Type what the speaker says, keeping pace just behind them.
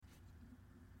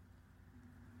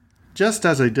Just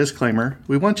as a disclaimer,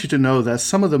 we want you to know that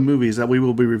some of the movies that we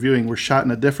will be reviewing were shot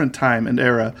in a different time and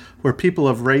era where people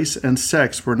of race and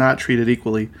sex were not treated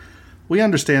equally. We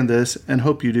understand this and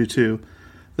hope you do too.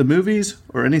 The movies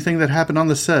or anything that happened on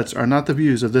the sets are not the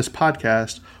views of this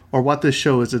podcast or what this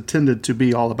show is intended to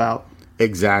be all about.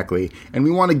 Exactly. And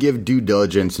we want to give due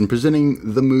diligence in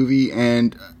presenting the movie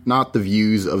and not the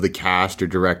views of the cast or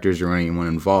directors or anyone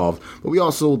involved. But we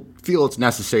also feel it's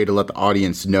necessary to let the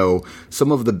audience know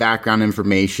some of the background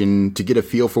information to get a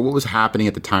feel for what was happening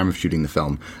at the time of shooting the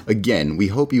film. Again, we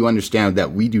hope you understand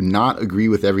that we do not agree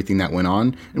with everything that went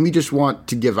on, and we just want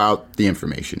to give out the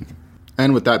information.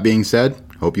 And with that being said,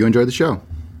 hope you enjoy the show.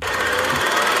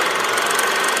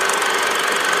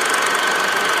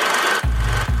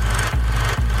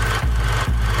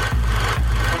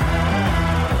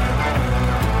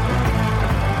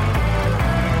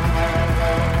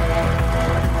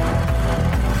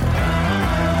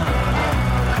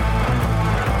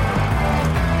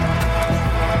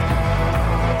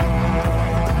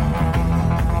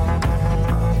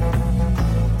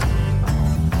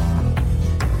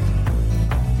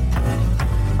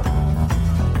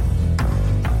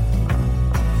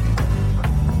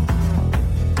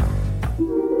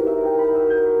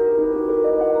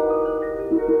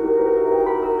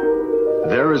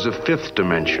 There is a fifth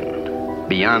dimension,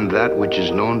 beyond that which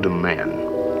is known to man.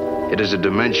 It is a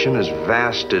dimension as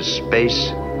vast as space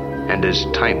and as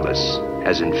timeless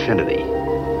as infinity.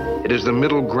 It is the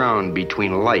middle ground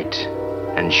between light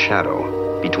and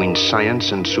shadow, between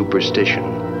science and superstition,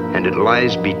 and it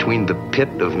lies between the pit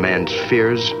of man's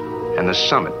fears and the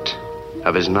summit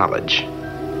of his knowledge.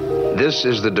 This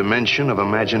is the dimension of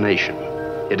imagination.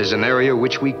 It is an area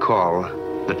which we call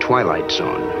the Twilight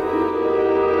Zone.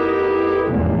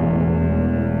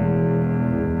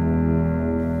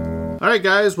 All right,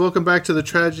 guys, welcome back to the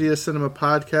Tragedy of Cinema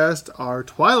podcast, our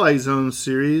Twilight Zone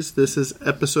series. This is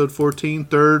episode 14,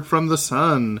 Third from the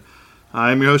Sun.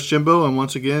 I'm your host, Jimbo, and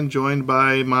once again joined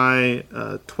by my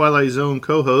Twilight Zone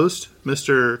co-host,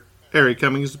 Mr. Eric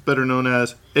Cummings, better known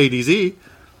as ADZ.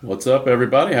 What's up,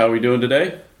 everybody? How are we doing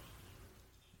today?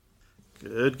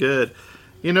 Good, good.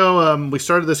 You know, we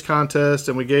started this contest,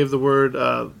 and we gave the word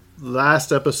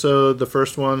last episode, the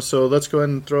first one, so let's go ahead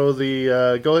and throw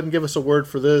the go ahead and give us a word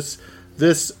for this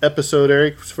episode,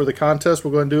 Eric, for the contest.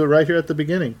 We're going to do it right here at the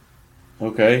beginning.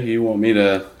 Okay, you want me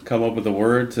to come up with a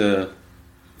word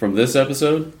from this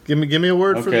episode? Give me a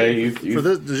word. Okay, for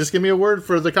this. Just give me a word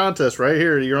for the contest right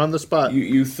here. You're on the spot.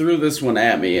 You threw this one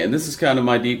at me, and this is kind of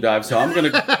my deep dive. So I'm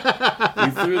gonna.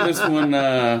 You threw this one.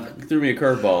 Threw me a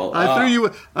curveball.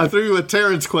 I threw you a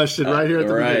Terrence question right here at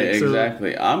the beginning. Right,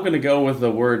 exactly. I'm gonna go with the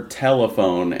word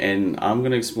telephone, and I'm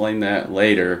gonna explain that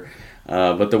later.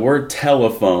 But the word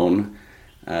telephone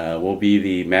will be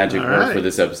the magic word for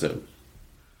this episode.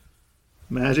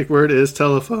 Magic word is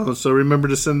telephone. So remember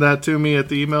to send that to me at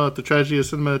the email at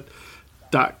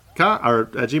thetragedyofcinema.com or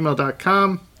at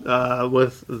gmail.com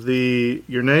with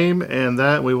your name, and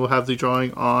that we will have the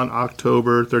drawing on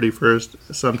October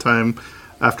 31st sometime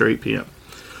after 8 p.m.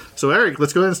 So Eric,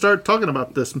 let's go ahead and start talking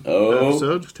about this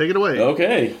episode. Take it away.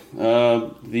 Okay.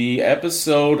 The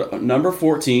episode number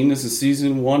 14, this is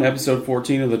season 1, episode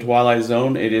 14 of The Twilight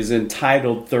Zone. It is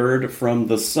entitled Third from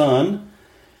the Sun.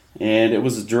 And it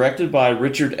was directed by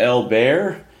Richard L.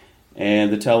 Baer,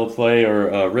 and the teleplay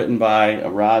written by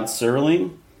Rod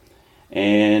Serling.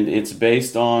 And it's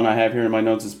based on, I have here in my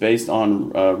notes, it's based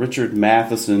on Richard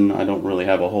Matheson. I don't really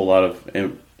have a whole lot of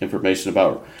information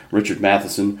about Richard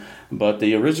Matheson, but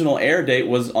the original air date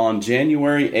was on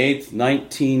January 8th,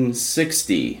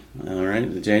 1960. All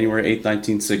right, January 8th,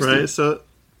 1960. Right,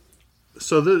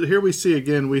 so here we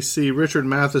see Richard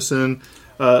Matheson.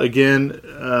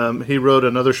 He wrote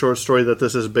another short story that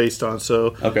this is based on.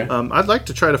 So okay. I'd like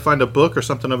to try to find a book or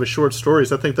something of his short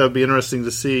stories. I think that would be interesting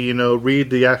to see, read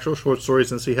the actual short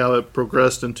stories and see how it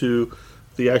progressed into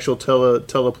the actual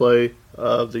teleplay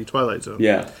of the Twilight Zone.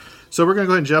 Yeah. So we're going to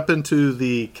go ahead and jump into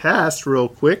the cast real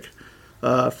quick.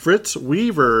 Fritz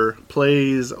Weaver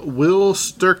plays Will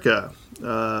Sturka.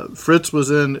 Fritz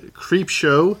was in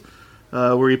Creepshow,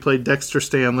 where he played Dexter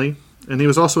Stanley. And he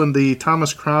was also in the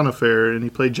Thomas Crown Affair, and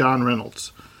he played John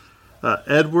Reynolds.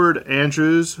 Edward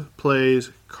Andrews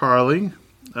plays Carling.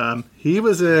 He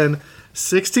was in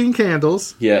 16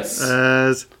 Candles. Yes.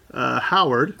 As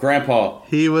Howard. Grandpa.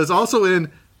 He was also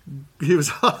in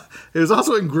Gremlins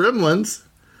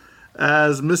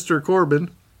as Mr. Corbin.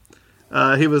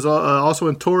 He was also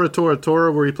in Tora, Tora,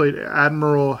 Tora, where he played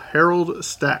Admiral Harold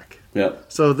Stack. Yep.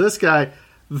 So this guy,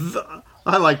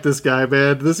 I like this guy,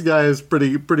 man. This guy is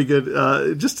pretty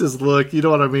good. Just his look, you know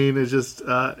what I mean? It's just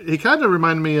he kind of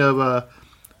reminded me of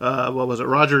what was it,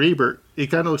 Roger Ebert. He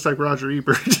kind of looks like Roger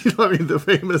Ebert, you know what I mean, the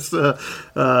famous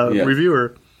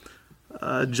reviewer.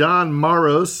 John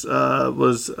Maros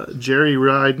was Jerry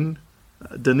Ryden.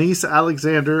 Denise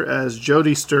Alexander as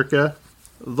Jodie Sturka.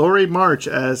 Laurie March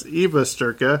as Eva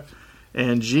Sturka.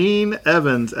 And Jean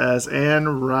Evans as Anne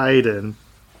Ryden.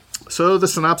 So the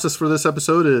synopsis for this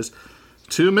episode is: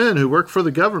 two men who work for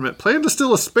the government plan to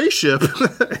steal a spaceship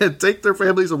and take their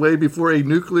families away before a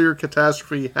nuclear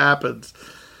catastrophe happens.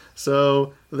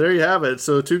 So there you have it.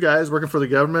 So two guys working for the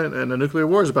government and a nuclear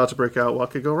war is about to break out. What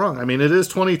could go wrong? I mean, it is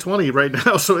 2020 right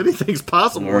now, so anything's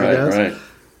possible, I guess. Right.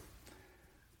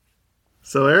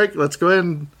 So Eric, let's go ahead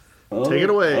and take it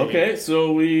away. Okay,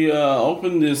 so we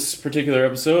open this particular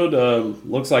episode.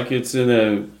 Looks like it's in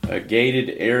a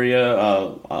gated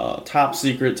area, top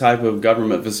secret type of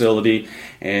government facility,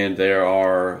 and there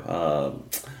are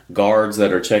guards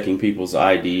that are checking people's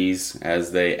IDs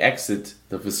as they exit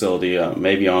the facility,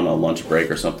 maybe on a lunch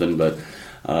break or something. But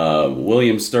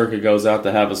William Sturka goes out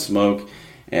to have a smoke,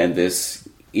 and this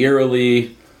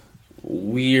eerily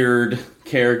weird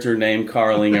character named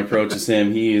Carling approaches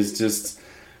him. He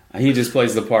just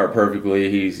plays the part perfectly.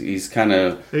 He's kind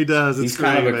of he's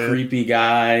kind of a creepy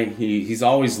guy. He's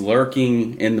always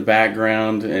lurking in the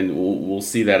background, and we'll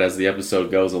see that as the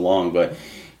episode goes along. But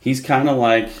he's kind of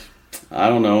like, I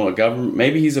don't know, a government.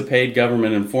 Maybe he's a paid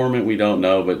government informant. We don't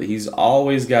know, but he's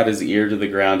always got his ear to the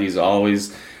ground. He's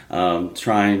always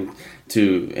trying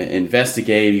to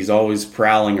investigate. He's always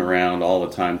prowling around all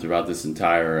the time throughout this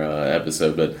entire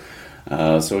episode. But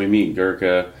so we meet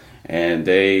Gurkha, and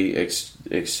they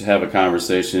have a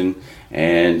conversation,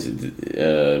 and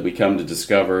we come to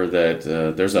discover that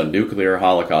there's a nuclear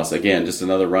holocaust. Again, just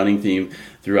another running theme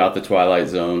throughout the Twilight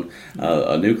Zone.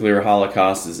 A nuclear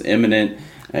holocaust is imminent,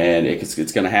 and it's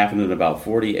going to happen in about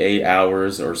 48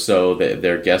 hours or so that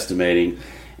they're guesstimating,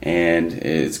 and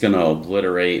it's going to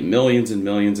obliterate millions and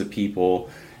millions of people.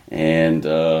 And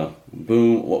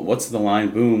boom, what's the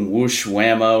line? Boom, whoosh,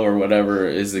 whammo, or whatever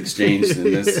is exchanged in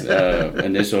this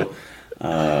initial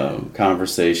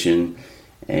conversation.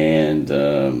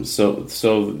 And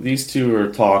so these two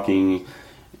are talking,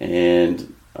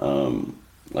 and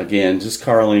again, just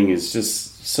Carling is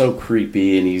just so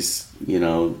creepy, and he's,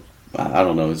 I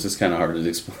don't know, it's just kind of hard to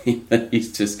explain.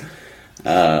 He's just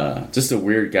a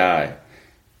weird guy.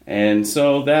 And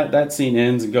so that scene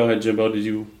ends. And go ahead, Jimbo. Did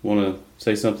you want to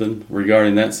say something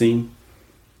regarding that scene?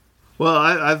 Well,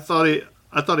 I thought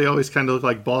he always kind of looked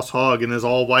like Boss Hogg in his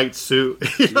all white suit.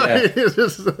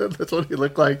 That's what he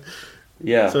looked like.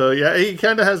 Yeah. So yeah, he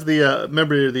kind of has the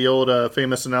remember the old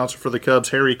famous announcer for the Cubs,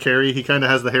 Harry Carey. He kind of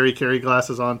has the Harry Carey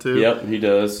glasses on too. Yep, he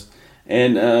does.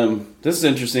 And this is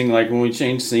interesting. Like when we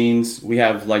change scenes, we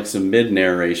have like some mid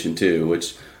narration too,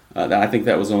 which. I think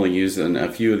that was only used in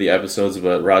a few of the episodes,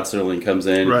 but Rod Serling comes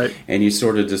in and he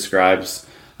sort of describes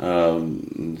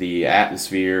the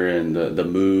atmosphere and the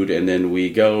mood, and then we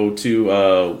go to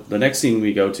the next scene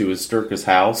we go to is Sturka's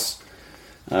house.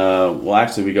 Well,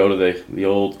 actually, we go to the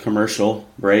old commercial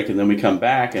break, and then we come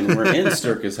back, and we're in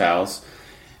Sturka's house,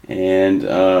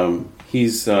 and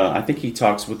he's I think he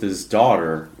talks with his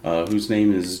daughter, whose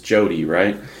name is Jodie,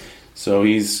 right? So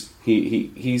he's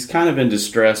kind of in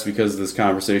distress because of this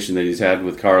conversation that he's had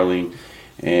with Carling,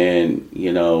 and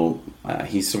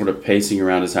he's sort of pacing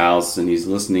around his house, and he's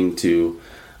listening to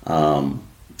some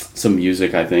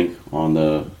music, I think, on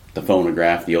the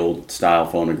phonograph, the old style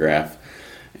phonograph,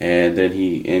 and then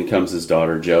in comes his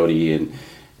daughter Jodie, and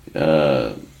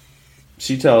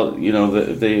she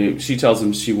tells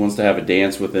him she wants to have a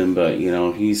dance with him, but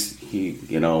Sturkis,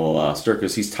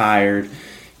 he's tired,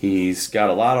 he's got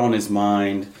a lot on his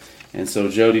mind. And so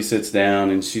Jodie sits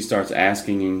down and she starts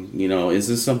asking him, is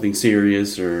this something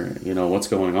serious, or, what's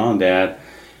going on, Dad?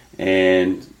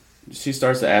 And she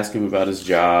starts to ask him about his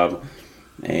job.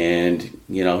 And,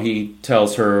 he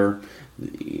tells her,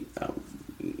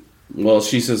 well,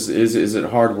 she says, is it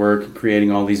hard work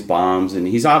creating all these bombs? And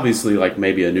he's obviously like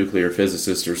maybe a nuclear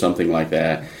physicist or something like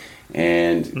that.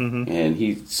 And and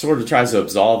he sort of tries to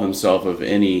absolve himself of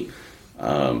any,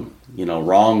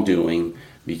 wrongdoing.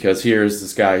 Because here's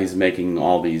this guy, he's making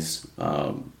all these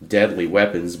deadly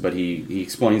weapons, but he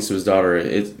explains to his daughter,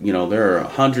 there are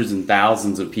hundreds and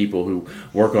thousands of people who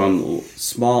work on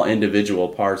small individual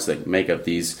parts that make up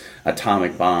these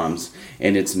atomic bombs,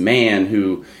 and it's man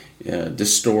who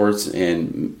distorts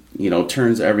and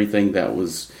turns everything that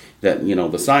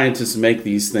the scientists make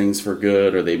these things for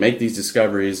good, or they make these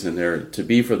discoveries and they're to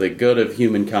be for the good of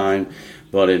humankind,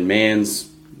 but in man's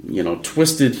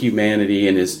twisted humanity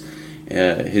and his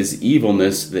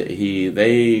evilness, that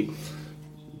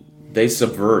they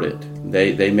subvert it.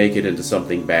 They make it into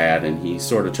something bad, and he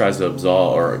sort of tries to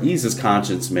absolve or ease his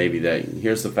conscience, maybe, that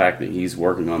here's the fact that he's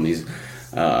working on these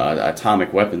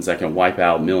atomic weapons that can wipe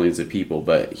out millions of people,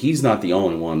 but he's not the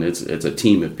only one. It's a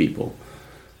team of people.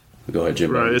 Go ahead,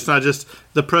 Jim. Right. It's not just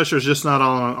the pressure's just not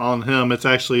on him. It's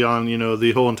actually on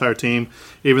the whole entire team.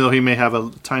 Even though he may have a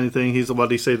tiny thing,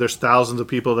 there's thousands of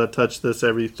people that touch this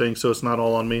everything, so it's not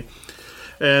all on me.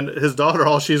 And his daughter,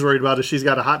 all she's worried about is she's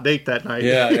got a hot date that night.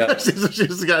 Yeah.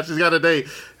 she's got a date,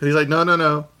 and he's like,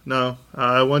 no.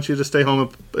 I want you to stay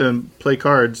home and play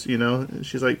cards. And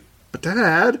she's like, but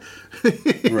Dad,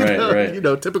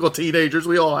 right. Typical teenagers,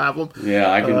 we all have them.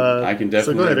 Yeah, I can definitely.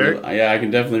 So go ahead, Eric. I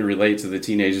can definitely relate to the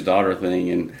teenage daughter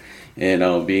thing,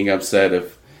 and being upset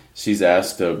if she's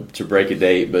asked to break a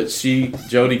date, but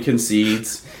Jody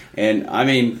concedes. And I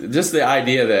mean, just the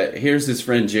idea that here's his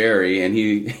friend Jerry, and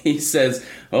he says,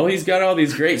 "Oh, he's got all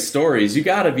these great stories. You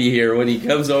got to be here when he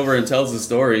comes over and tells the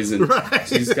stories." And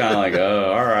she's kind of like,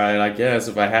 "Oh, all right, I guess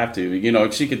if I have to." You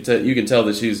can tell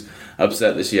that she's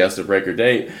upset that she has to break her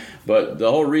date. But the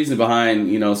whole reason behind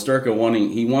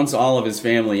Sturka he wants all of his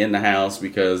family in the house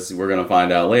because we're going to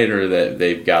find out later that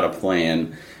they've got a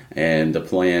plan. And the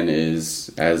plan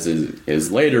is, as is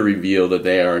later revealed, that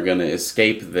they are going to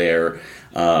escape their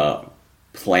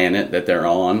planet that they're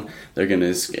on. They're going to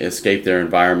escape their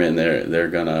environment. And they're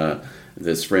going to.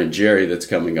 This friend Jerry that's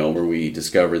coming over, we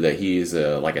discover that he's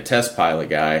like a test pilot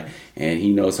guy, and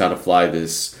he knows how to fly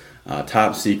this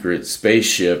top secret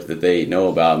spaceship that they know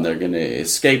about, and they're going to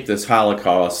escape this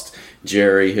Holocaust.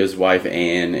 Jerry, his wife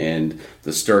Anne, and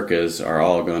the Sturkas are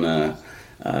all going to.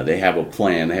 They have a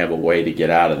plan. They have a way to get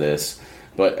out of this.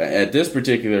 But at this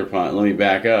particular point, let me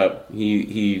back up.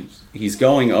 He's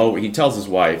going over. He tells his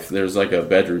wife there's like a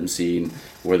bedroom scene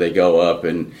where they go up,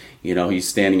 and he's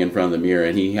standing in front of the mirror,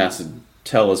 and he has to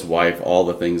tell his wife all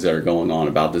the things that are going on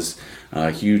about this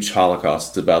huge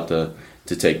Holocaust that's about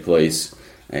to take place,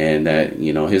 and that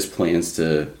his plans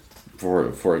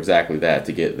for exactly that,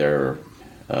 to get their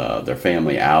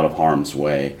family out of harm's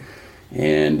way.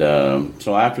 And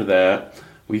so after that,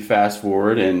 we fast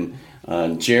forward, and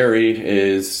Jerry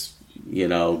is,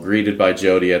 greeted by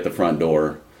Jody at the front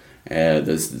door.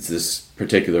 This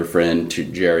particular friend to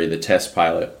Jerry, the test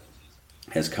pilot,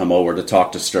 has come over to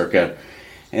talk to Sturka,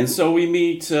 and so we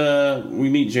meet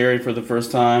Jerry for the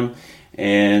first time.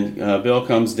 And Bill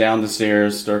comes down the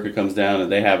stairs, Sturka comes down,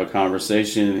 and they have a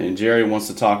conversation. And Jerry wants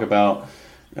to talk about,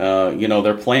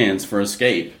 their plans for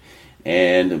escape.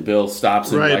 And Bill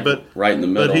stops him right in the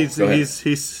middle. But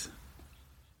he's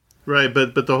right.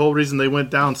 But the whole reason they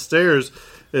went downstairs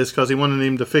is because he wanted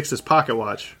him to fix his pocket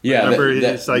watch. Yeah, remember,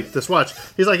 it's like this watch.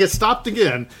 He's like, it stopped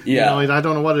again. Yeah, I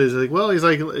don't know what it is. Like, well, he's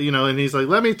like, and he's like,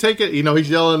 let me take it. He's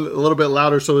yelling a little bit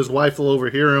louder so his wife will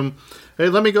overhear him. Hey,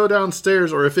 let me go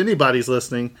downstairs, or if anybody's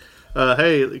listening,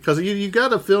 hey, because you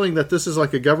got a feeling that this is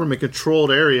like a government-controlled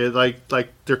area, like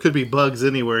there could be bugs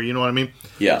anywhere, you know what I mean?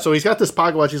 Yeah. So he's got this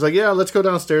pocket watch. He's like, yeah, let's go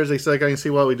downstairs. He's like, I can see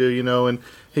what we do, and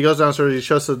he goes downstairs, he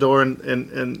shuts the door,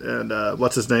 and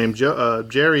what's his name?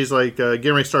 Jerry's like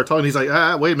getting ready to start talking. He's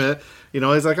like, wait a minute.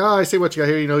 He's like, I see what you got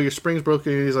here. Your spring's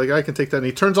broken. He's like, I can take that. And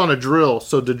he turns on a drill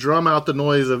so to drum out the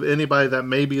noise of anybody that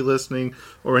may be listening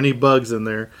or any bugs in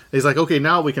there. And he's like, okay,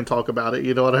 now we can talk about it.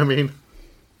 You know what I mean?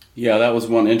 Yeah, that was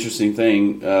one interesting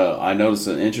thing. I noticed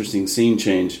an interesting scene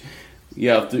change.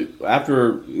 Yeah,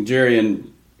 after Jerry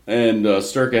and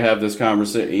Sturka have this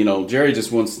conversation, Jerry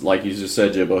just wants, like you just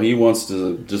said, Jimbo, he wants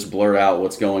to just blurt out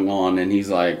what's going on. And he's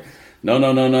like, no,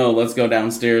 let's go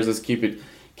downstairs. Let's keep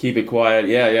it quiet.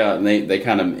 Yeah. And they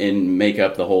kind of make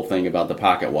up the whole thing about the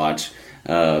pocket watch,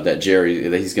 that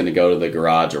he's going to go to the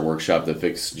garage or workshop to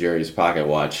fix Jerry's pocket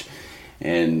watch.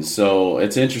 And so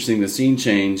it's interesting, the scene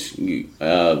change. You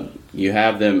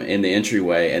have them in the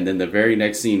entryway, and then the very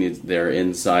next scene is they're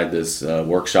inside this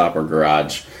workshop or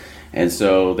garage. And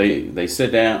so they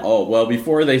sit down. Oh, well,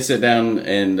 before they sit down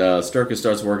and Sturka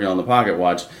starts working on the pocket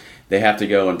watch, they have to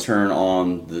go and turn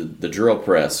on the drill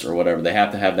press or whatever. They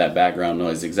have to have that background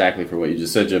noise exactly for what you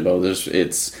just said, Jimbo.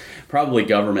 It's probably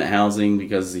government housing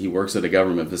because he works at a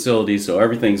government facility, so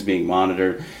everything's being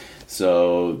monitored.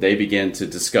 So they begin to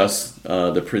discuss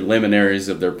the preliminaries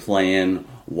of their plan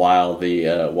while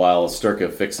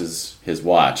Sturka fixes his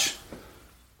watch.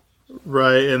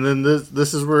 Right, and then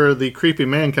this is where the creepy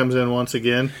man comes in once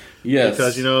again. Yes,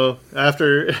 because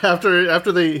after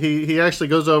he actually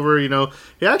goes over,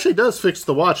 he actually does fix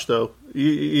the watch though.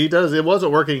 He does. It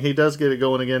wasn't working. He does get it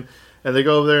going again, And they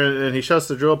go over there, and he shuts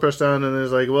the drill press down, and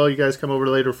is like, well, you guys come over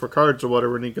later for cards or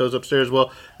whatever. And he goes upstairs.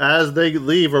 Well, as they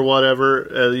leave or whatever,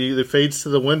 it fades to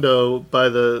the window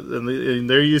and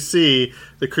there you see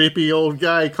the creepy old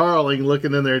guy, Carling,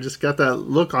 looking in there, just got that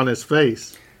look on his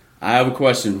face. I have a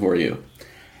question for you.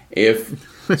 If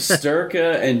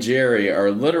Sturka and Jerry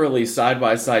are literally side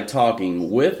by side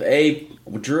talking with a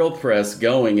drill press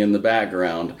going in the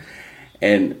background,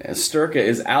 and Sturka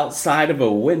is outside of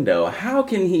a window, how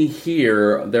can he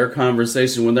hear their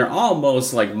conversation when they're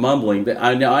almost like mumbling?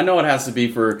 I know it has to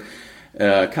be for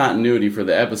continuity for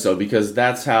the episode, because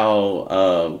that's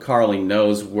how Carling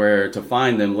knows where to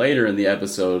find them later in the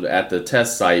episode at the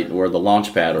test site or the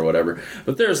launch pad or whatever.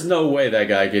 But there's no way that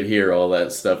guy could hear all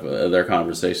that stuff, their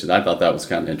conversation. I thought that was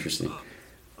kind of interesting.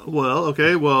 Well,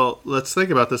 okay. Well, let's think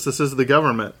about this. This is the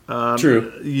government.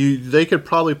 True. They could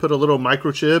probably put a little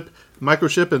microchip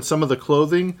in some of the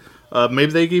clothing.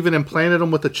 Maybe they even implanted them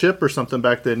with a chip or something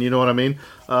back then. You know what I mean?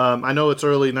 I know it's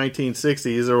early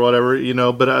 1960s or whatever.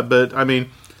 But I mean,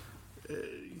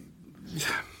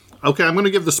 okay. I'm going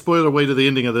to give the spoiler away to the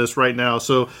ending of this right now.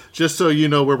 So just so you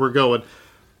know where we're going.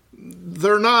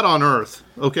 They're not on Earth,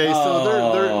 okay?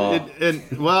 So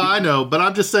well, I know, but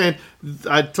I'm just saying.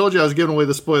 I told you I was giving away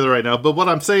the spoiler right now, but what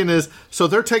I'm saying is, so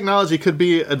their technology could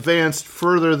be advanced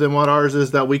further than what ours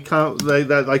is. Like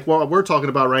what we're talking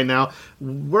about right now.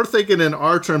 We're thinking in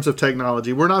our terms of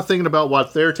technology. We're not thinking about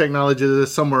what their technology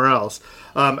is somewhere else.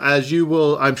 As you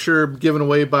will, I'm sure, given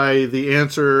away by the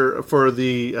answer for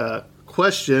the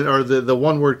question or the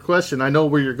one-word question. I know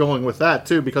where you're going with that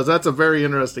too, because that's a very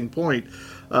interesting point.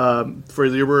 For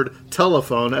the word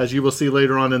telephone, as you will see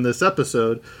later on in this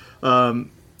episode.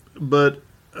 But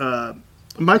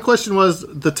my question was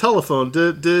the telephone.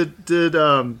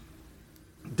 Did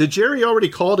Jerry already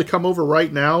call to come over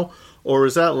right now, or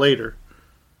is that later?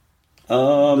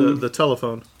 The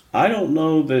telephone. I don't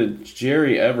know that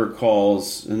Jerry ever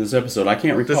calls in this episode. I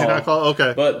can't recall. Does he not call?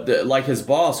 Okay. But like his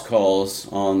boss calls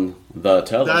on the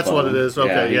telephone. That's what it is.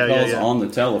 Okay. Yeah, he calls on the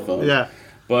telephone. Yeah.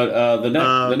 But the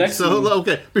next scene,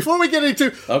 okay, before we get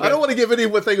into, I don't want to give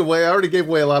anything away. I already gave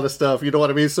away a lot of stuff. You know what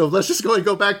I mean? So let's just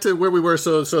go back to where we were.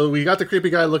 So we got the creepy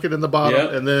guy looking in the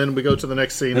bottom, and then we go to the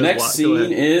next scene. The next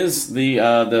scene is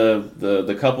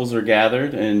the couples are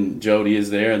gathered, and Jody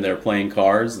is there, and they're playing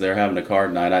cards. They're having a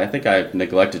card night. I think I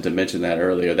neglected to mention that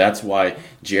earlier. That's why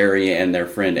Jerry and their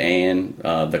friend Ann,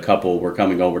 the couple, were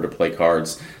coming over to play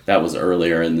cards. That was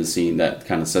earlier in the scene. That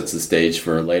kind of sets the stage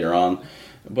for later on.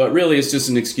 But really, it's just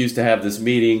an excuse to have this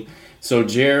meeting. So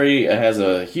Jerry has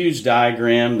a huge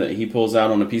diagram that he pulls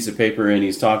out on a piece of paper, and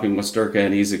he's talking with Sturka,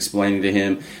 and he's explaining to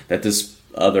him that this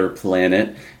other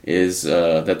planet is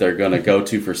that they're going to go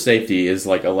to for safety is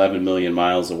like 11 million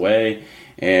miles away,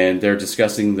 and they're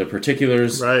discussing the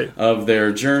particulars of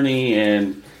their journey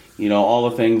and all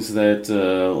the things that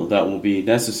that will be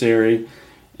necessary.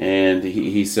 And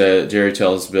he said, Jerry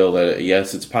tells Bill that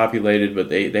yes, it's populated, but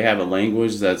they have a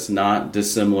language that's not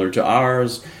dissimilar to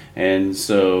ours, and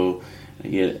so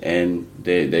and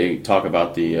they talk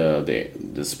about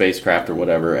the spacecraft or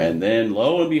whatever, and then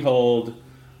lo and behold,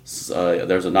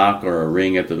 there's a knock or a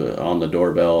ring on the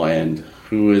doorbell, and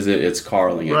who is it? It's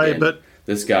Carling again. Right, but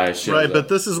this guy shows up. But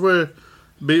this is where.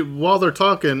 While they're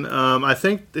talking, I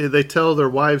think they tell their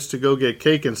wives to go get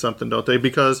cake and something, don't they?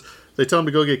 Because they tell them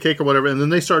to go get cake or whatever, and then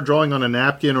they start drawing on a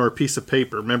napkin or a piece of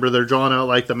paper. Remember, they're drawing out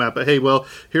like the map. But hey, well,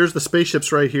 here's the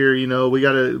spaceships right here. We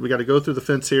gotta go through the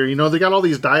fence here. They got all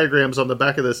these diagrams on the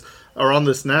back of this or on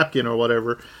this napkin or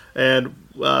whatever. And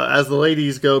as the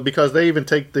ladies go, because they even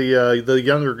take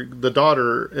the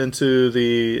daughter into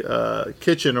the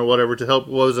kitchen or whatever to help.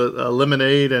 What was it,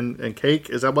 lemonade and cake?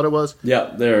 Is that what it was?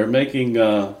 Yeah, they're making.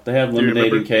 They have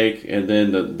lemonade and cake, and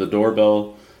then the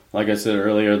doorbell. Like I said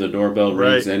earlier, the doorbell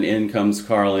rings, and in comes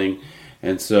Carling,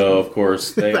 and so of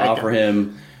course they offer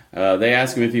him. They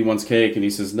ask him if he wants cake, and he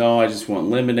says, "No, I just want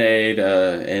lemonade."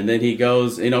 And then he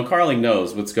goes. Carling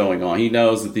knows what's going on. He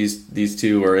knows that these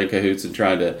two are in cahoots and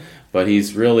trying to, but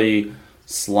he's really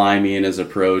slimy in his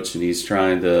approach, and he's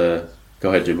trying to. Go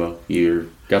ahead, Jimbo.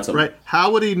 You got something. Right?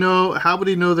 How would he know? How would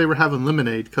he know they were having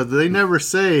lemonade? Because they never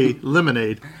say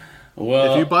lemonade.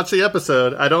 Well, if you watch the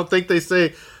episode, I don't think they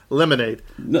say lemonade.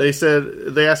 No.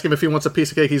 They ask him if he wants a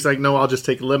piece of cake. He's like, "No, I'll just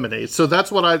take lemonade." So that's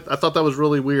what I thought that was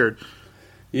really weird.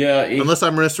 Yeah, unless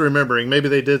I'm misremembering. Maybe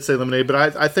they did say lemonade,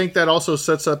 but I think that also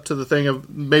sets up to the thing of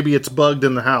maybe it's bugged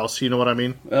in the house. You know what I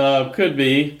mean? Could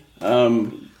be.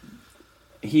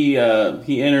 He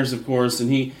enters, of course, and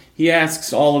he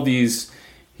asks all of these.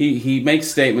 He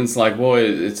makes statements like, "Boy,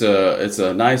 it's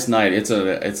a nice night. It's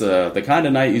the kind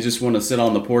of night you just want to sit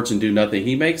on the porch and do nothing."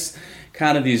 He makes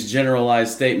kind of these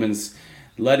generalized statements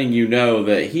letting you know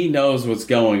that he knows what's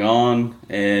going on,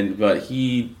 but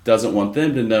he doesn't want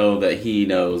them to know that he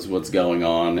knows what's going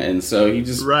on, and so he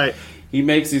just he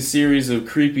makes these series of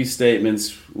creepy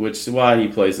statements, which is why he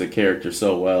plays the character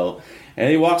so well. And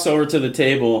he walks over to the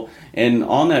table, and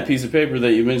on that piece of paper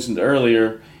that you mentioned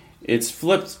earlier, it's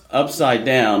flipped upside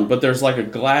down, but there's like a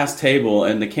glass table,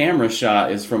 and the camera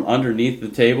shot is from underneath the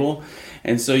table.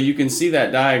 And so you can see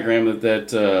that diagram that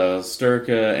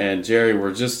Sturka and Jerry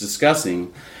were just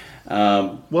discussing.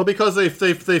 Well, because they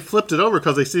flipped it over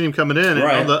because they see him coming in, and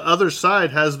on the other side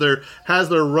has their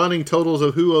running totals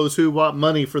of who owes who what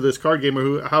money for this card game,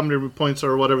 or how many points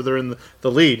or whatever they're in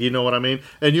the lead. You know what I mean?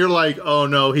 And you're like, oh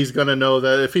no, he's gonna know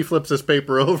that if he flips this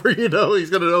paper over,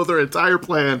 he's gonna know their entire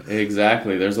plan.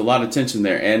 Exactly. There's a lot of tension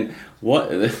there, and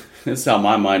this is how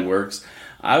my mind works.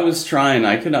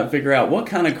 I could not figure out what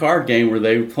kind of card game were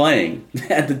they playing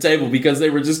at the table, because they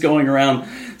were just going around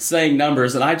saying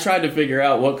numbers, and I tried to figure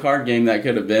out what card game that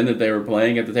could have been that they were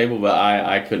playing at the table, but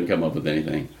I couldn't come up with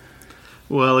anything.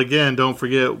 Well, again, don't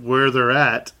forget where they're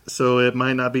at, so it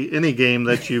might not be any game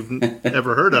that you've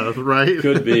ever heard of, right?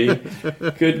 Could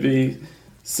be.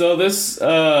 So this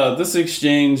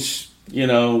exchange,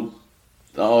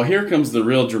 here comes the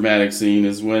real dramatic scene,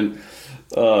 is when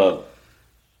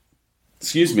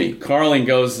Carling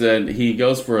goes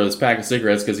for his pack of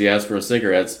cigarettes because he asked for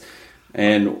cigarettes,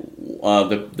 and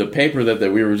the paper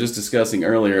that we were just discussing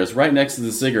earlier is right next to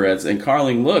the cigarettes, and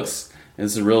Carling looks, and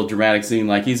it's a real dramatic scene,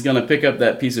 like he's going to pick up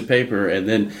that piece of paper and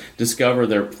then discover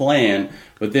their plan,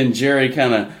 but then Jerry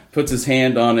kind of puts his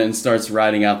hand on it and starts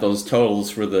writing out those totals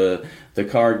for the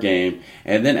card game,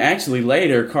 and then actually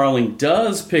later Carling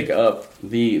does pick up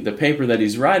the paper that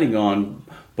he's writing on,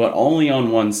 but only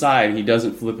on one side. He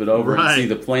doesn't flip it over and see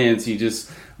the plans. He just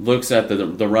looks at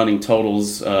the running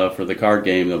totals for the card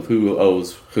game of who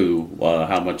owes who,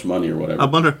 how much money or whatever.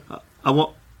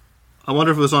 I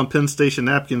wonder if it was on Penn Station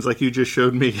napkins like you just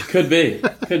showed me. Could be.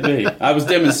 I was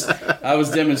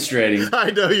demonstrating.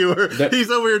 I know you were.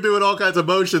 He's over here doing all kinds of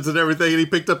motions and everything, and he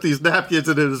picked up these napkins,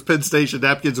 and it was Penn Station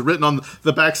napkins written on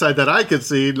the backside that I could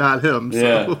see, not him. So.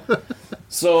 Yeah.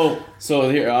 So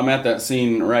here I'm at that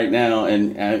scene right now,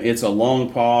 and it's a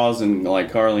long pause, and like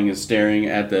Carling is staring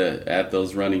at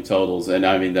those running totals, and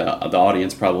I mean the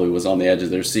audience probably was on the edge of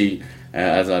their seat,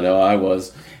 as I know I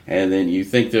was. And then you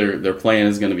think their plan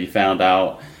is going to be found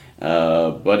out,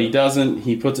 but he doesn't.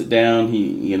 He puts it down.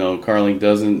 Carling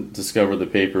doesn't discover the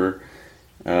paper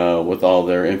with all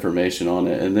their information on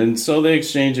it, and then so they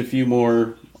exchange a few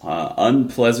more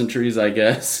unpleasantries, I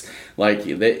guess. Like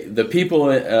the people,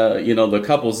 the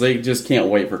couples, they just can't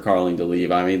wait for Carling to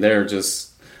leave. I mean, they're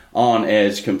just on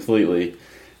edge completely.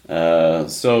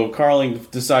 So Carling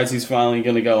decides he's finally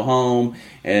going to go home,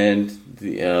 and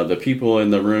the people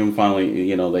in the room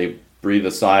finally, they breathe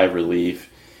a sigh of relief.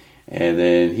 And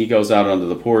then he goes out onto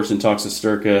the porch and talks to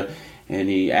Sturka, and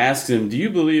he asks him, "Do you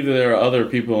believe that there are other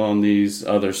people on these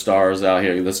other stars out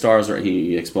here?"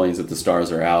 He explains that the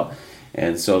stars are out.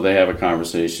 And so they have a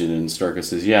conversation, and Sturka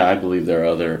says, "Yeah, I believe there are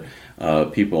other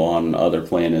people on other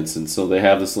planets." And so they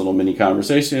have this little mini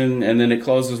conversation, and then it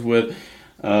closes with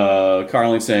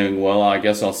Carling saying, "Well, I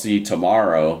guess I'll see you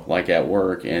tomorrow, like at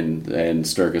work." And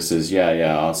Sturka says,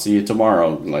 "Yeah, I'll see you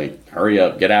tomorrow. Like, hurry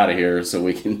up, get out of here, so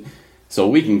we can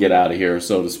get out of here,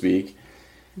 so to speak."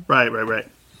 Right.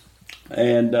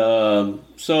 And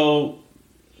so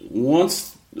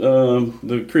once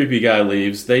the creepy guy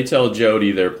leaves, they tell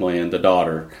Jody their plan, the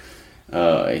daughter.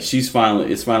 It's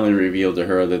finally revealed to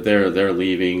her that they're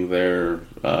leaving. They're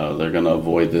going to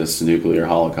avoid this nuclear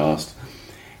holocaust.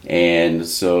 And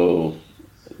so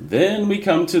then we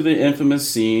come to the infamous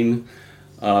scene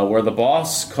where the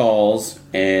boss calls,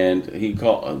 and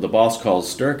the boss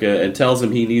calls Sturka and tells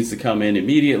him he needs to come in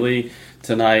immediately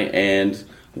tonight. And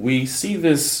we see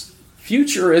this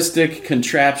futuristic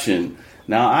contraption.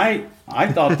 Now I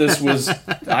thought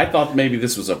maybe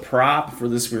this was a prop for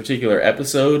this particular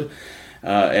episode.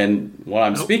 And what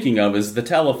I'm speaking of is the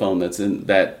telephone that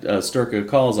Sturka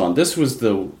calls on. This was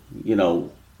the,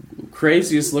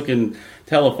 craziest looking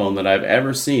telephone that I've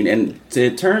ever seen. And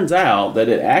it turns out that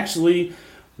it actually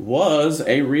was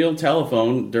a real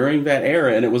telephone during that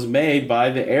era, and it was made by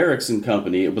the Ericsson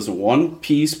company. It was a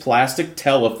one-piece plastic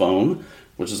telephone,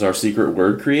 which is our secret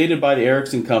word, created by the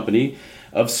Ericsson company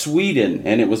of Sweden,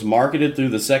 and it was marketed through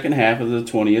the second half of the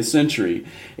 20th century.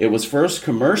 It was first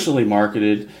commercially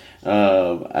marketed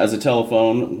as a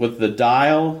telephone with the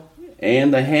dial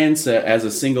and the handset as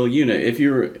a single unit. If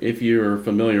you're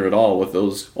familiar at all with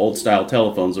those old style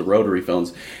telephones, the rotary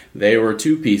phones, they were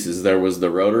two pieces. There was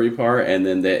the rotary part and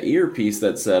then the earpiece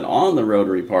that sat on the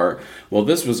rotary part. Well,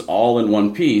 this was all in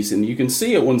one piece, and you can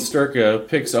see it when Sturka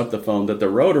picks up the phone that the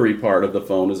rotary part of the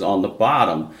phone is on the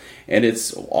bottom, and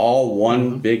it's all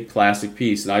one big plastic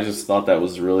piece. And I just thought that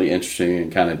was really interesting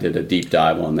and kind of did a deep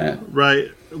dive on that. Right.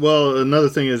 Well, another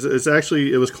thing is it's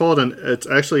actually an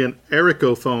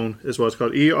Ericophone is what it's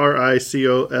called,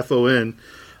 Ericofon.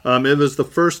 It was the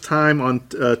first time on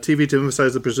TV to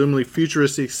emphasize the presumably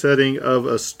futuristic setting of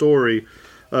a story.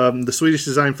 The Swedish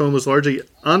design phone was largely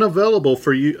unavailable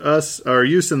for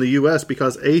use in the U.S.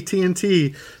 because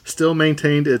AT&T still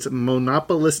maintained its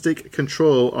monopolistic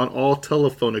control on all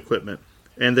telephone equipment,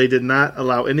 and they did not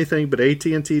allow anything but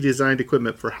AT&T designed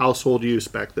equipment for household use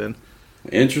back then.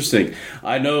 Interesting.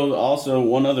 I know also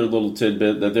one other little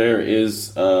tidbit that there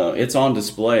is, it's on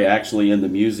display actually in the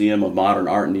Museum of Modern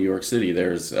Art in New York City.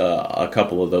 There's a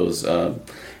couple of those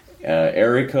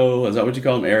Erico, is that what you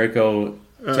call them? Erico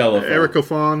telephone.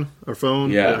 Ericophone or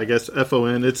phone. Yeah. I guess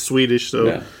F-O-N. It's Swedish, so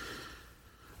Yeah.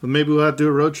 maybe we'll have to do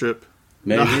a road trip.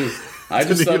 Maybe. I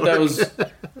just thought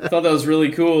that was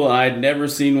really cool. I'd never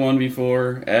seen one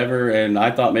before ever, and I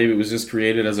thought maybe it was just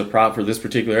created as a prop for this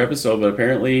particular episode, but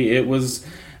apparently it was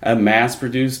a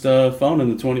mass-produced phone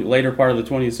in the later part of the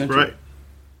 20th century. Right.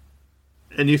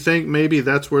 And you think maybe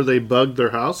that's where they bugged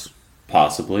their house?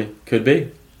 Possibly. Could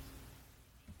be.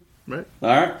 Right. All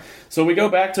right. So we go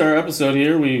back to our episode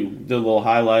here. We did a little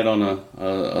highlight on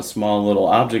a small little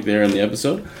object there in the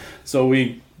episode. So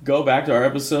we go back to our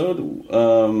episode.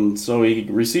 So he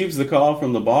receives the call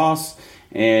from the boss,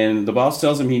 and the boss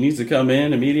tells him he needs to come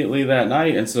in immediately that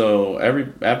night. And so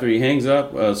after he hangs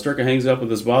up, Sturka hangs up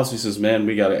with his boss. He says, "Man,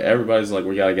 everybody's like,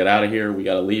 we gotta get out of here. We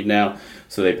gotta leave now."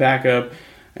 So they pack up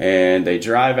and they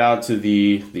drive out to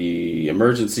the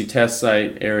emergency test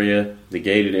site area, the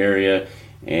gated area.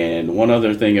 And one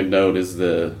other thing of note is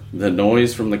the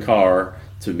noise from the car.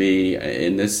 To me,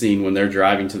 in this scene, when they're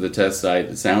driving to the test site,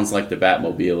 it sounds like the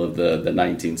Batmobile of the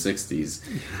 1960s,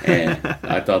 and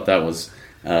I thought that was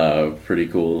pretty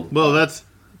cool. Well,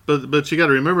 but you got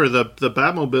to remember the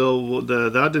Batmobile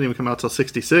that didn't even come out till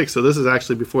 '66, so this is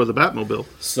actually before the Batmobile.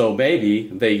 So maybe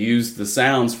they used the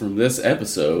sounds from this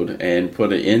episode and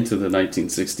put it into the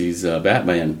 1960s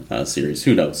Batman series.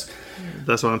 Who knows?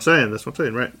 That's what I'm saying.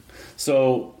 Right.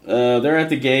 So they're at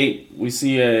the gate. We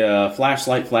see a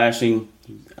flashlight flashing.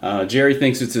 Jerry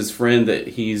thinks it's his friend that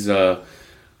he's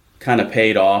kind of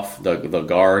paid off, the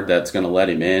guard that's going to let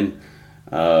him in.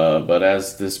 But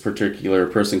as this particular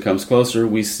person comes closer,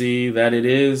 we see that it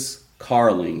is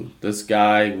Carling. This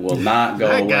guy will not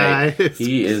go away.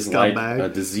 He is like a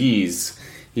disease.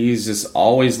 He's just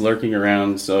always lurking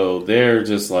around. So they're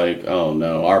just like, oh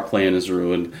no, our plan is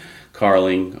ruined.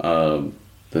 Carling,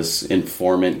 this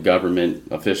informant government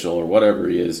official or whatever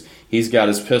he is, he's got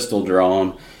his pistol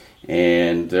drawn,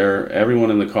 and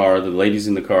everyone in the car, the ladies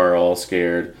in the car are all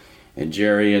scared, and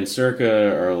Jerry and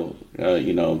Sturka are,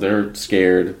 they're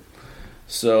scared.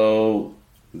 So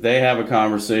they have a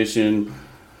conversation.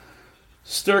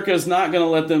 Sturka's not going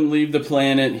to let them leave the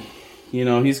planet.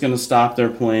 He's going to stop their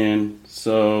plan.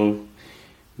 So,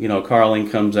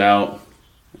 Carling comes out,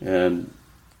 and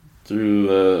through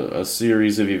a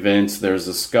series of events, there's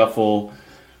a scuffle,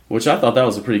 which I thought that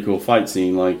was a pretty cool fight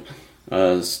scene. Like,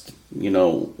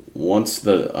 once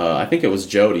I think it was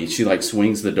Jody, she like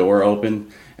swings the door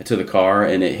open to the car,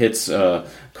 and it hits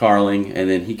Carling, and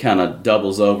then he kind of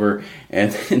doubles over,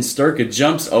 and then Sturka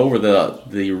jumps over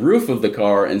the roof of the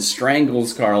car and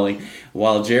strangles Carling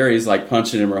while Jerry's like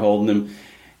punching him or holding him.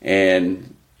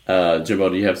 And Jimbo,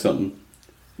 do you have something?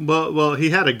 Well,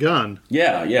 he had a gun.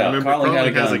 Yeah.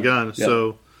 Carling has a gun. Yep.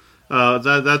 So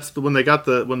that's when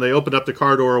they opened up the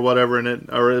car door or whatever, and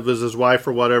it was his wife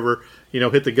or whatever,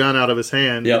 hit the gun out of his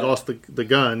hand. Yep. He lost the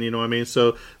gun. You know what I mean?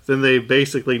 So then they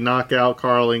basically knock out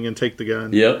Carling and take the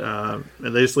gun. Yep.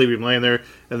 And they just leave him laying there,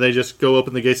 and they just go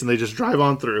open the gates and they just drive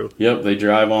on through. Yep. They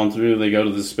drive on through. They go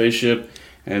to the spaceship,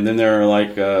 and then they're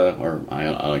like,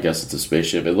 I guess it's a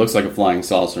spaceship. It looks like a flying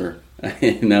saucer,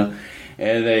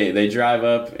 And they drive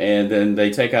up, and then they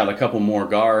take out a couple more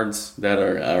guards that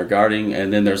are guarding,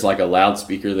 and then there's like a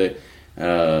loudspeaker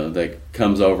that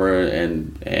comes over,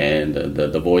 and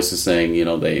the voice is saying,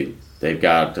 they've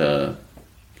got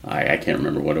I can't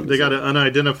remember what it was. They got an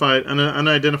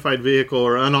unidentified vehicle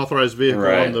or unauthorized vehicle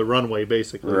on the runway,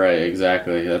 basically. Right,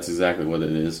 exactly. That's exactly what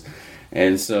it is.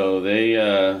 And so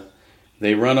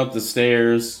they run up the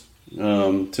stairs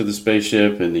to the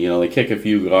spaceship, and they kick a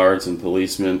few guards and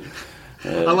policemen.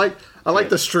 I I like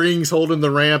the strings holding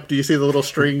the ramp. Do you see the little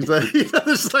strings?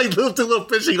 There's like two little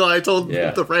fishing lines holding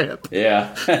the ramp.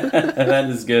 Yeah, that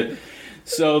is good.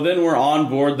 So then we're on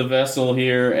board the vessel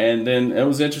here, and then it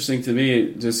was interesting to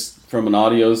me, just from an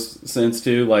audio sense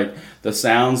too, like the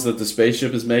sounds that the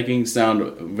spaceship is making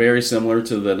sound very similar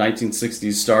to the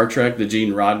 1960s Star Trek, the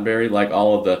Gene Roddenberry, like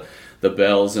all of the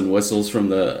bells and whistles from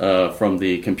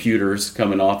the computers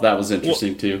coming off. That was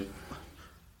interesting too.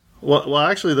 Well,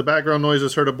 actually, the background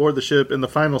noises heard aboard the ship in the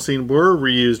final scene were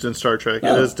reused in Star Trek.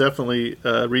 It is definitely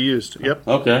reused. Yep.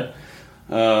 Okay.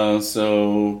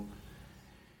 So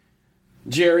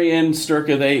Jerry and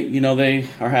Sturka, they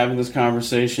are having this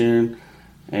conversation,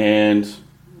 and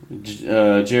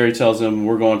Jerry tells him,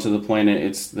 we're going to the planet.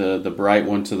 It's the bright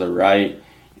one to the right,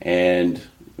 and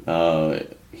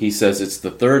he says it's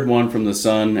the third one from the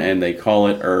sun, and they call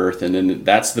it Earth. And then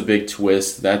that's the big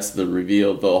twist. That's the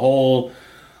reveal. The whole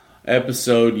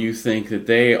episode, you think that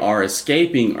they are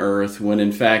escaping Earth, when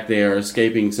in fact they are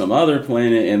escaping some other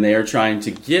planet, and they are trying to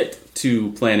get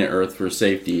to planet Earth for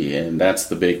safety. And that's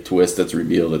the big twist that's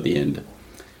revealed at the end.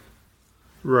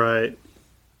 Right.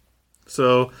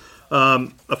 So,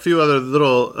 a few other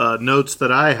little notes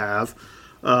that I have.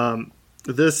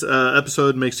 This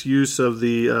episode makes use of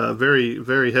the very,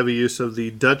 very heavy use of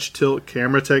the Dutch tilt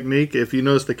camera technique. If you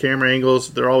notice the camera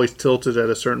angles, they're always tilted at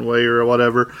a certain way or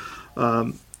whatever.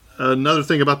 Another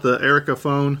thing about the Erica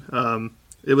phone,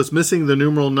 it was missing the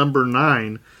numeral number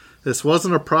 9. This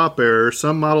wasn't a prop error.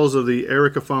 Some models of the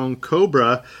Erica phone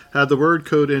Cobra had the word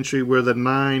code entry where the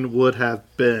 9 would have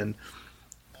been.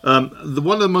 One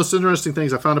of the most interesting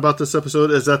things I found about this episode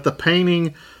is that the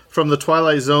painting from the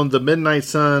Twilight Zone, The Midnight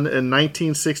Sun, in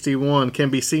 1961, can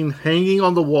be seen hanging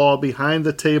on the wall behind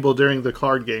the table during the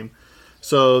card game.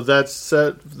 So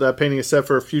that painting is set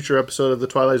for a future episode of the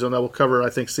Twilight Zone that will cover, I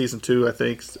think, season 2.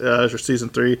 Or season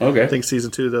 3. Okay. I think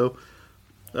season 2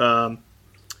 though.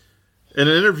 In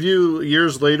an interview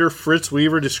years later, Fritz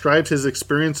Weaver described his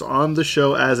experience on the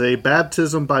show as a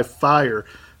baptism by fire.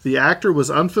 The actor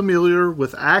was unfamiliar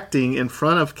with acting in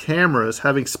front of cameras,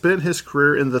 having spent his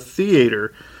career in the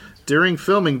theater. During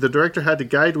filming, the director had to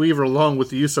guide Weaver along with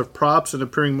the use of props and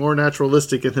appearing more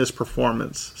naturalistic in his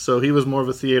performance. So he was more of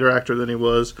a theater actor than he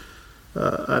was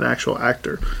an actual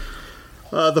actor.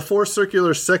 The 4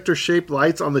 circular sector-shaped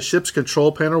lights on the ship's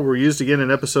control panel were used again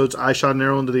in episodes I Shot an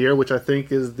Arrow into the Air, which I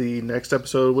think is the next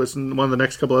episode, one of the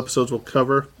next couple episodes we'll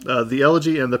cover. The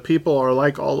Elegy and the People are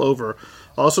alike all over.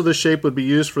 Also, this shape would be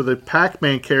used for the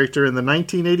Pac-Man character in the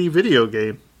 1980 video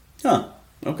game. Huh.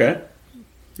 Okay.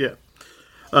 Yeah.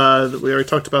 We already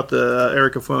talked about the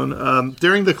Erica phone.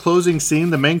 During the closing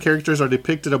scene, the main characters are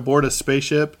depicted aboard a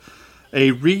spaceship,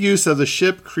 a reuse of the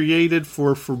ship created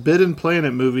for Forbidden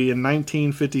Planet movie in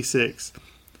 1956.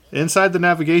 Inside the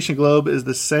navigation globe is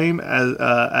the same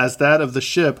as that of the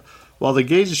ship, while the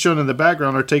gauges shown in the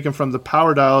background are taken from the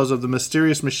power dials of the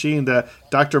mysterious machine that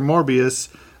Dr. Morbius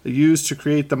used to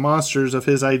create the monsters of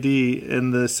his ID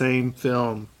in the same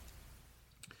film.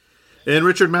 In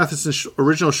Richard Matheson's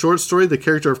original short story, the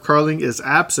character of Carling is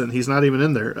absent. He's not even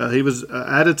in there. He was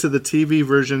added to the TV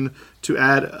version to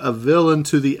add a villain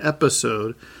to the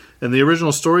episode. In the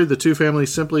original story, the two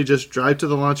families simply just drive to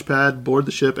the launch pad, board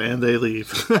the ship, and they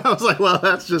leave. I was like, well,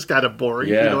 that's just kind of boring.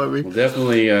 Yeah, you know what I mean? Well,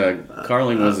 definitely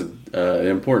Carling was an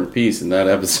important piece in that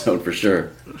episode for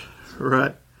sure.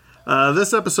 Right.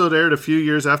 This episode aired a few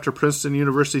years after Princeton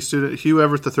University student Hugh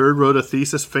Everett III wrote a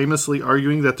thesis famously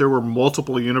arguing that there were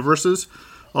multiple universes.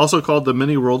 Also called the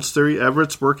Many Worlds Theory,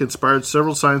 Everett's work inspired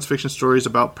several science fiction stories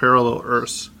about parallel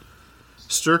Earths.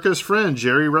 Sturka's friend,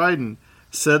 Jerry Ryden,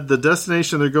 said the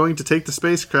destination they're going to take the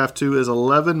spacecraft to is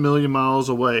 11 million miles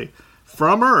away.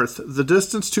 From Earth, the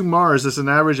distance to Mars is an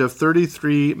average of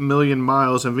 33 million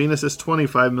miles, and Venus is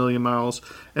 25 million miles,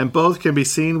 and both can be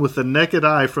seen with the naked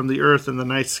eye from the Earth in the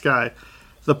night sky.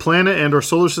 The planet and or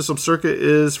solar system Sturka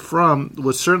is from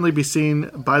would certainly be seen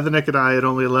by the naked eye at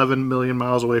only 11 million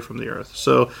miles away from the Earth.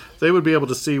 So they would be able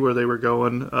to see where they were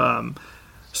going.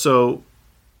 So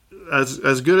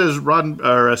as good as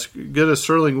as good as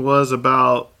Serling was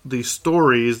about the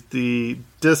stories, the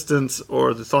distance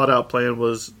or the thought out plan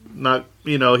was not,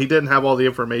 he didn't have all the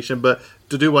information, but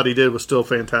to do what he did was still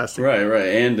fantastic. Right.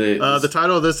 And the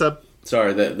title of this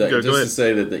sorry, to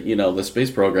say that the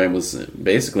space program was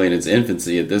basically in its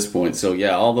infancy at this point. So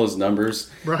yeah, all those numbers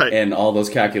and all those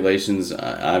calculations, they're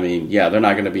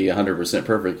not going to be 100%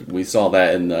 perfect. We saw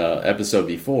that in the episode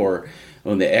before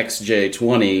when the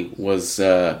XJ-20 was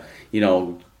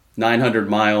 900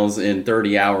 miles in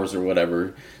 30 hours or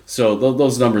whatever. So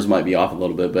those numbers might be off a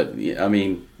little bit, but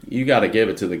you got to give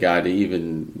it to the guy to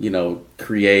even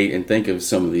create and think of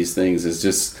some of these things. Is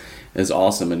just is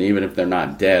awesome. And even if they're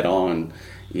not dead on,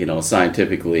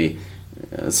 scientifically,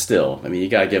 still, I mean, you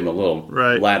got to give them a little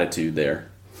latitude there.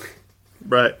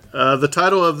 Right. The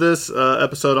title of this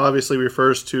episode obviously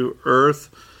refers to Earth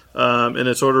in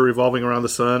its order revolving around the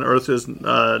sun. Earth is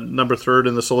number 3rd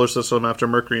in the solar system after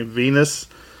Mercury and Venus.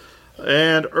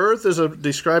 And Earth is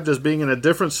described as being in a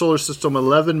different solar system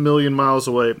 11 million miles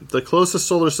away. The closest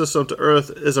solar system to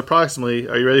Earth is approximately,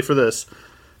 are you ready for this?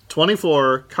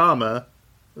 24,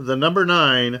 the number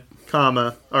 9,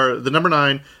 the number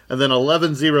 9, and then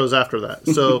 11 zeros after that.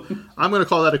 So I'm going to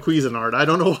call that a Cuisinart. I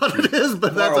don't know what it is,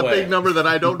 but that's a big number that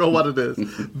I don't know what it is.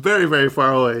 Very, very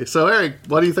far away. So, Eric,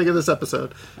 what do you think of this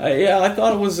episode? I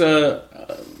thought it was,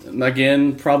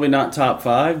 again, probably not top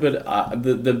 5, but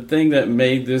the thing that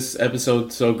made this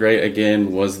episode so great,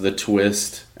 again, was the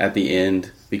twist at the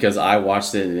end. Because I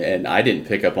watched it and I didn't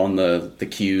pick up on the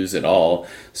cues at all.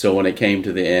 So when it came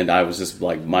to the end, I was just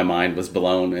like, my mind was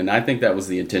blown. And I think that was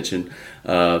the intention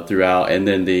throughout. And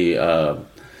then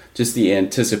just the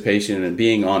anticipation and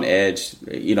being on edge,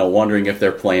 wondering if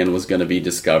their plan was going to be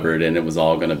discovered and it was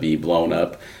all going to be blown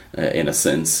up in a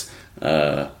sense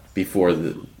before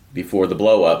the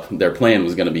blow up. Their plan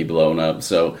was going to be blown up.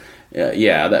 So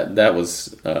that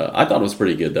was I thought it was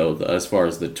pretty good though as far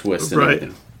as the twist and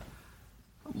everything.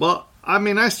 Well, I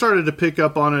mean, I started to pick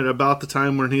up on it about the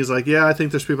time when he's like, yeah, I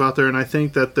think there's people out there, and I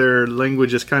think that their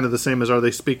language is kind of the same as ours.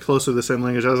 They speak closely the same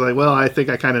language. I was like, well, I think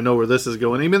I kind of know where this is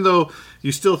going, even though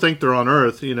you still think they're on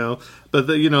Earth, But,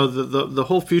 the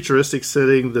whole futuristic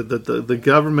setting, the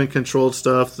government-controlled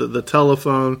stuff, the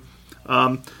telephone.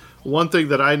 One thing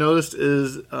that I noticed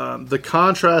is the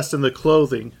contrast in the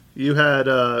clothing. You had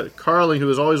Carling, who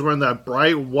was always wearing that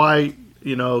bright white,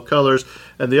 colors,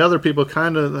 and the other people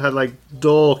kind of had like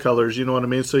dull colors, you know what I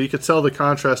mean? So you could tell the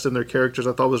contrast in their characters.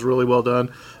 I thought was really well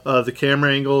done. The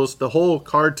camera angles, the whole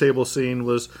card table scene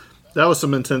was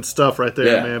some intense stuff right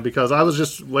there, man, because I was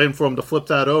just waiting for him to flip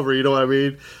that over, you know what I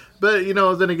mean? But,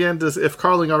 then again, if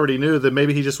Carling already knew, then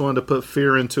maybe he just wanted to put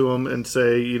fear into him and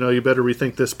say, you better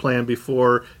rethink this plan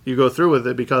before you go through with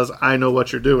it because I know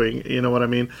what you're doing, you know what I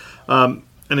mean?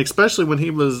 And especially when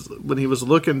he was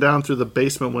looking down through the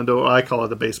basement window, I call it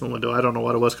the basement window. I don't know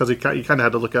what it was because you kind of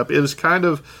had to look up. It was kind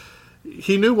of,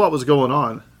 he knew what was going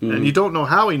on, and you don't know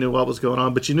how he knew what was going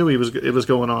on, but you knew it was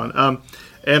going on.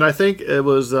 And I think it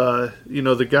was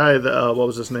the guy that what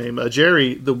was his name,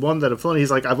 Jerry, the one that had flown. He's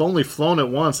like, I've only flown it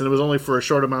once, and it was only for a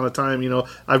short amount of time.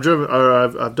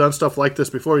 I've done stuff like this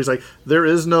before. He's like, there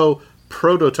is no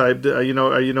prototype, if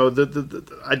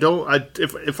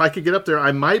I could get up there,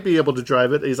 I might be able to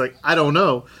drive it. He's like, I don't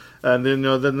know. And then,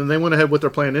 then they went ahead with their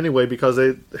plan anyway because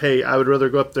I would rather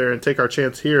go up there and take our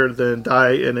chance here than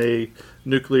die in a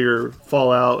nuclear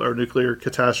fallout or nuclear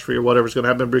catastrophe or whatever's going to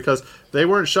happen, because they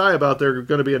weren't shy about there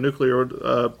going to be a nuclear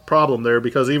problem there,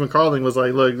 because even Carling was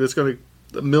like, look,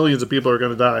 millions of people are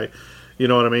going to die. You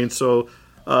know what I mean? So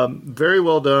very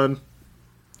well done.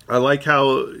 I like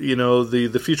how,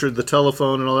 the future, the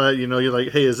telephone and all that, you're like,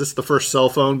 hey, is this the first cell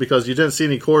phone? Because you didn't see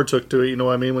any cords hooked to it, you know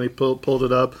what I mean, when he pulled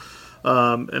it up.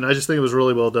 And I just think it was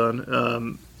really well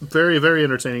done. Very, very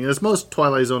entertaining. As most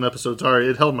Twilight Zone episodes are,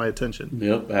 it held my attention.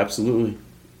 Yep, absolutely.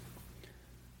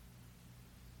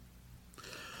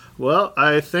 Well,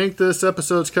 I think this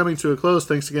episode's coming to a close.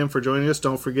 Thanks again for joining us.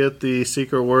 Don't forget the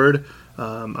secret word.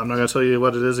 I'm not going to tell you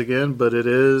what it is again, but it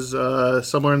is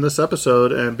somewhere in this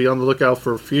episode, and be on the lookout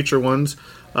for future ones.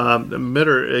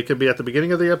 It could be at the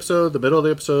beginning of the episode, the middle of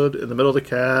the episode, in the middle of the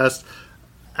cast,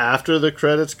 after the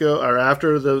credits go, or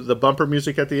after the bumper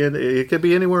music at the end. It could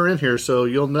be anywhere in here, so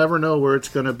you'll never know where it's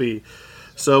going to be.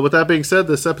 So with that being said,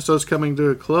 this episode's coming to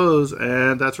a close,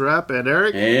 and that's a wrap. And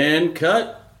Eric? And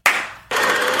cut.